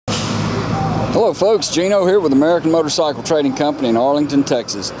Hello folks, Gino here with American Motorcycle Trading Company in Arlington,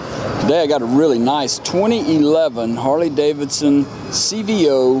 Texas. Today I got a really nice 2011 Harley Davidson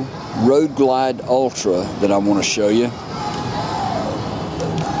CVO Road Glide Ultra that I want to show you.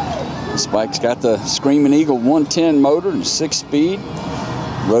 This bike's got the Screaming Eagle 110 motor and 6-speed.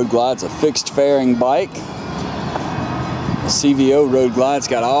 Road Glide's a fixed fairing bike. The CVO Road Glide's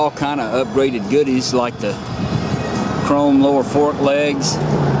got all kind of upgraded goodies like the chrome lower fork legs,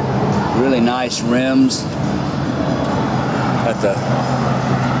 really nice rims, got the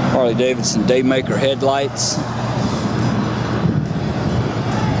Harley Davidson Daymaker headlights,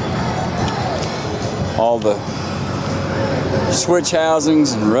 all the switch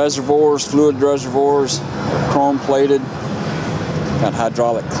housings and reservoirs, fluid reservoirs, chrome plated, got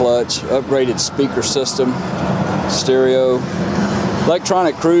hydraulic clutch, upgraded speaker system, stereo,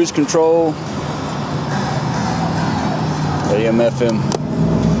 electronic cruise control, AM/FM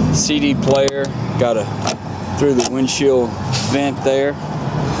CD player, got a through the windshield vent there,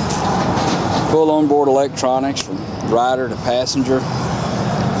 full onboard electronics from rider to passenger.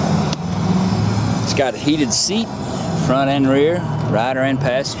 It's got a heated seat, front and rear, rider and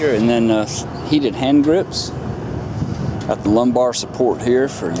passenger, and then heated hand grips. Got the lumbar support here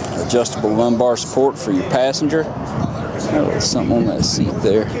for adjustable lumbar support for your passenger. Oh, there's something on that seat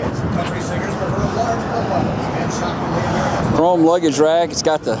there. Chrome luggage rack. It's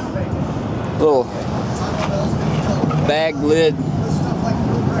got the little bag lid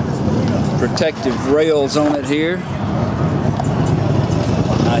protective rails on it here.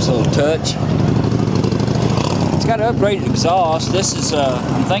 Nice little touch. It's got an upgraded exhaust. This is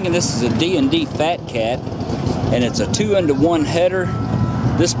I'm thinking this is a D&D Fat Cat, and it's a 2-into-1 header.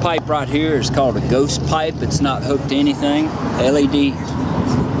 This pipe right here is called a ghost pipe. It's not hooked to anything. LED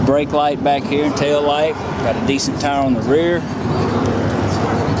brake light back here, tail light. Got a decent tire on the rear.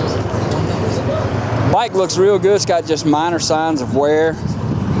 Bike looks real good. It's got just minor signs of wear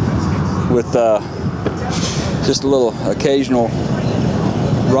with just a little occasional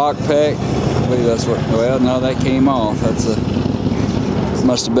rock peck. I believe that's what, well, no, that came off. That's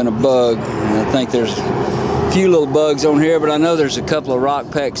must have been a bug. And I think there's a few little bugs on here, but I know there's a couple of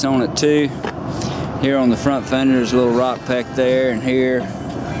rock pecks on it too. Here on the front fender, there's a little rock peck there, and here.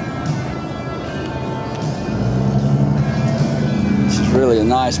 This is really a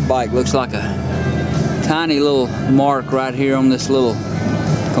nice bike. Looks like a tiny little mark right here on this little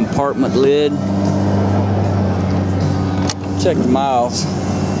compartment lid. Check the miles.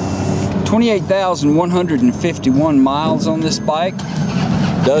 28,151 miles on this bike.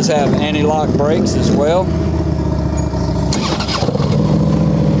 Does have anti-lock brakes as well.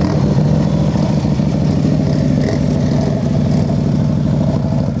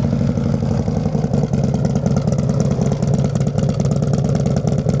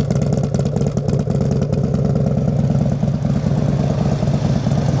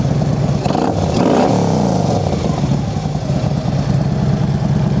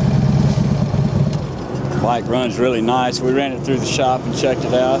 Bike runs really nice. We ran it through the shop and checked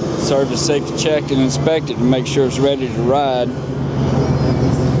it out. Service safety checked and inspected to make sure it's ready to ride.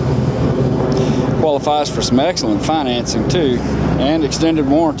 Qualifies for some excellent financing too, and extended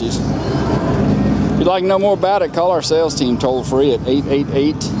warranties. If you'd like to know more about it, call our sales team toll free at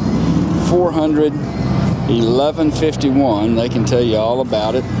 888-400-1151. They can tell you all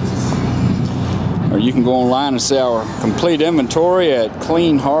about it. Or you can go online and see our complete inventory at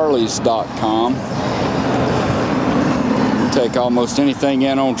cleanharleys.com. Take almost anything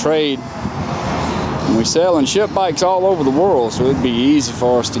in on trade, and we sell and ship bikes all over the world, so it'd be easy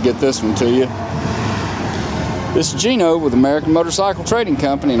for us to get this one to you. This is Gino with American Motorcycle Trading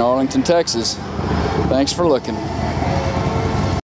Company in Arlington, Texas. Thanks for looking.